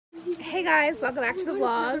Hey guys, welcome back to the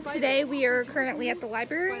vlog. Today we are currently at the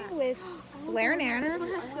library with Blair and Anna,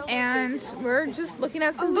 and we're just looking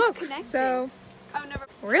at some books, so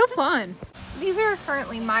real fun. These are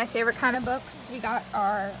currently my favorite kind of books. We got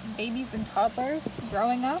our babies and toddlers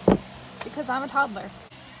growing up because I'm a toddler.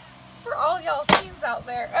 For all y'all teens out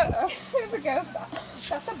there, there's a ghost.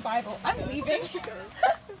 That's a Bible. I'm leaving.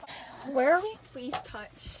 Where are we? Please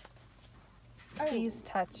touch. Please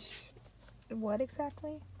touch. What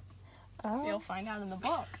exactly? Oh. You'll find out in the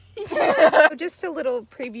book. Just a little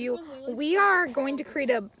preview. We are going to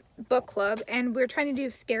create a book club and we're trying to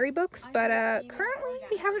do scary books, but currently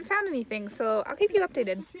we haven't found anything, so I'll keep you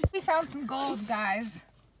updated. We found some gold, guys.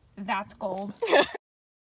 That's gold.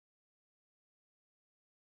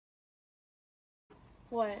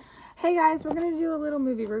 What? Hey guys, we're gonna do a little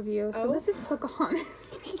movie review. So this is Pocahontas.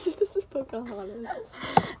 This is Pocahontas.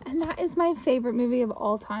 And that is my favorite movie of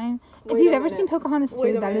all time. If you've ever seen Pocahontas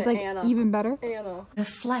 2, that is like Anna. even better. Anna.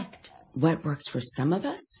 Reflect. What works for some of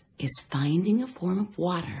us is finding a form of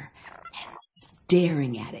water and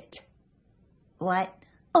staring at it. What?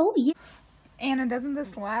 Oh, yeah. Anna, doesn't this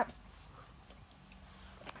slap?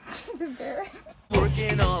 She's embarrassed.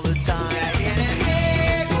 Working all the time.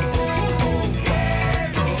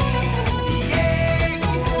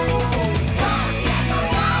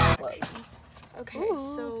 Okay,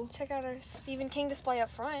 so check out our Stephen King display up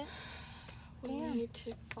front. We need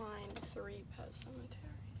to find 3 pet cemeteries.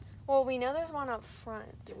 Well, we know there's one up front.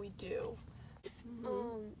 Yeah, we do.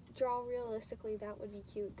 Draw realistically, that would be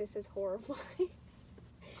cute. This is horrifying.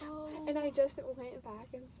 And I just went back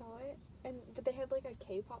and saw it, but they had like a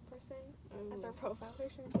K-pop person as their profile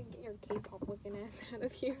picture. I'm like, get your K-pop looking ass out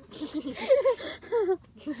of here.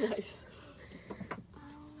 Nice.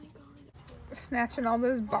 Snatching all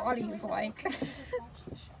those bodies, like.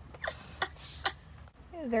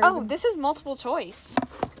 Oh, this is multiple choice.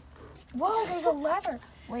 Whoa, there's a letter.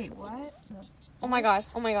 Wait, what? Oh my god.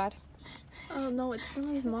 Oh my god. Oh no, it's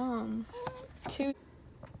from his mom. 2.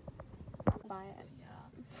 Buy it.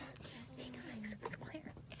 Hey guys, it's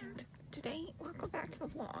Claire, and today, welcome back to the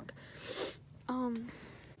vlog.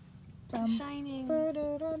 Shining. Why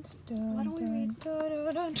don't we read?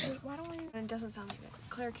 Why don't we? It doesn't sound like it.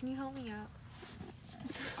 Claire, can you help me out?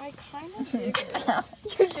 I kind of dig this.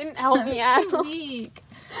 You didn't help me out. Weak.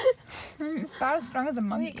 It's about as strong as a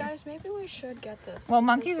monkey. Wait, guys, maybe we should get this. Well,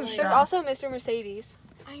 monkeys are There's strong. also Mr. Mercedes.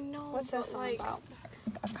 I know. What's this one about?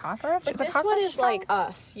 A cockroach? But Is a this cockroach one is strong? like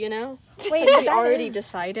us, you know? Wait, Since we that already is-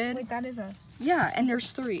 decided. Wait, that is us. Yeah, and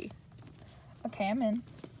there's 3. Okay, I'm in.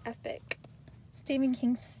 Epic. Stephen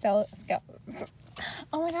King's Oh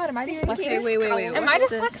my god, am I Wait. Am I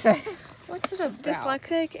dyslexic? What's it about?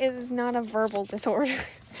 Dyslexic is not a verbal disorder.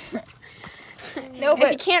 No, If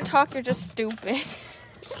but you can't talk, you're just stupid.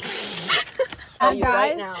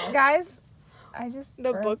 guys, I just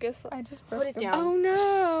The broke- book is. I just broke it the down. Oh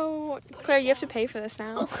no, Claire, you have to pay for this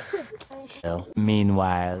now.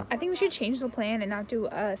 Meanwhile. I think we should change the plan and not do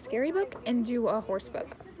a scary book and do a horse book.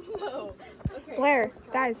 No. Okay. Blair,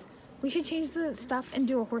 guys, we should change the stuff and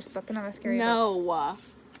do a horse book and not a scary book. No,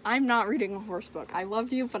 I'm not reading a horse book. I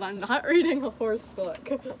love you, but I'm not reading a horse book.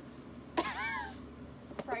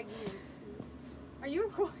 Pregnancy. Are you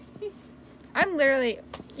recording? I'm literally,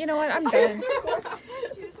 you know what, I'm done.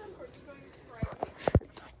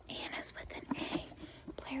 Anna's with an A,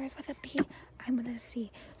 Blair is with a B, I'm with a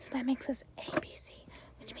C. So that makes us ABC,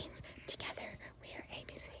 which means together we are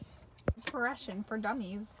ABC. Expression for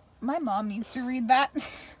dummies. My mom needs to read that.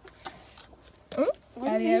 Ooh,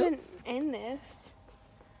 What is even in this?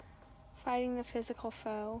 Fighting the physical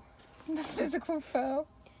foe. the physical foe.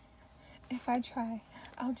 If I try,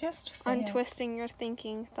 I'll just fail. Untwisting your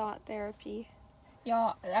thinking, thought therapy.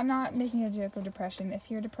 Y'all, I'm not making a joke of depression. If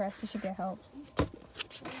you're depressed, you should get help.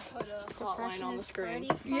 Put a hotline on the screen.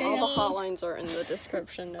 Yeah. All the hotlines are in the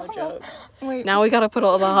description, no joke. Wait, Now we gotta put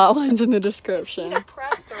all the hotlines in the description.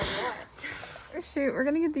 Depressed or what? shoot, we're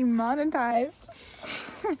gonna get demonetized.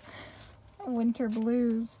 Winter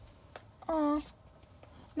blues. Aw.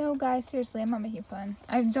 No, guys, seriously, I'm not making fun.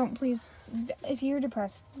 If you're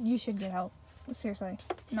depressed, you should get help. Seriously,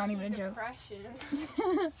 not even a joke. Depression.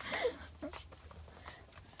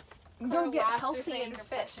 Go get healthy and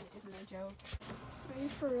fit. Isn't a joke. Are you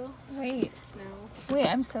for real? Wait, No. wait,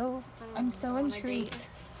 I'm so intrigued.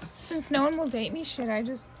 Since no one will date me, should I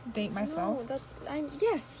just date myself? No,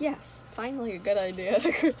 yes. Finally a good idea.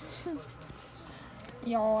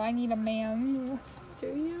 Y'all, I need a man's. Do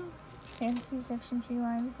you? Fantasy fiction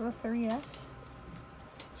felines, the 3 Fs.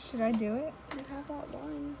 Should I do it? You have that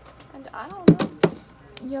one. And I don't know.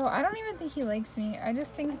 Yo, I don't even think he likes me. I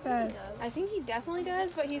just think that. I think he definitely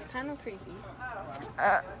does, but he's kind of creepy.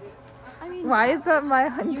 I mean, why is that my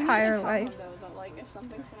You need to entire tell life? him, though, that like if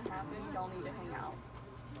something's gonna happen, y'all need to hang out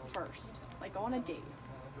first. Like go on a date.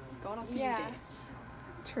 Go on a few dates.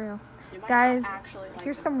 True. You might Guys, not actually like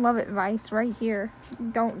here's the some person. love advice right here.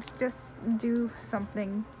 Don't just do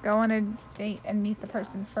something. Go on a date and meet the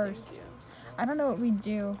person first. Thank you. I don't know what we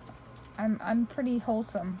do. I'm pretty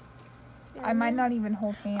wholesome. I might not even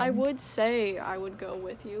hold hands. I would say I would go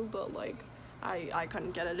with you, but like I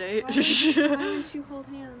couldn't get a date. Why don't you hold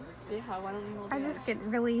hands? Yeah, why don't you hold I hands? just get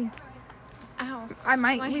really. Ow. We My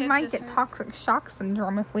might hip get just hurt. toxic shock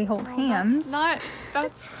syndrome if we hold hands.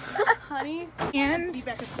 That's honey. And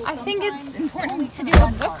I think it's important to do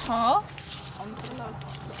a book haul.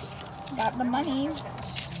 Got the monies.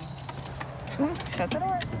 Ooh, shut the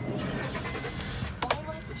door.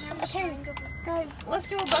 Okay, guys, let's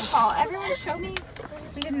do a book haul. Everyone show me.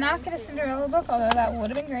 We did not get a Cinderella book, although that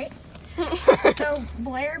would have been great. So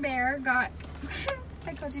Blair Bear got.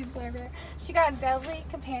 I called you Blair Bear. She got Deadly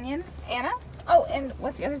Companion, Anna. Oh, and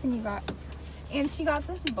what's the other thing you got? And she got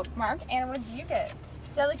this bookmark. Anna, what did you get?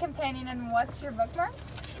 Deadly Companion, and what's your bookmark?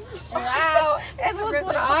 Wow, and look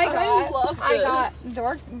what I got. I love this. I got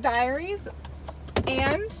Dork Diaries,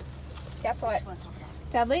 and guess what?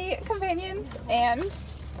 Deadly Companion and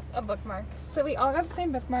a bookmark. So we all got the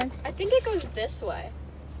same bookmark. I think it goes this way.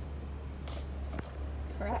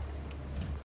 Correct.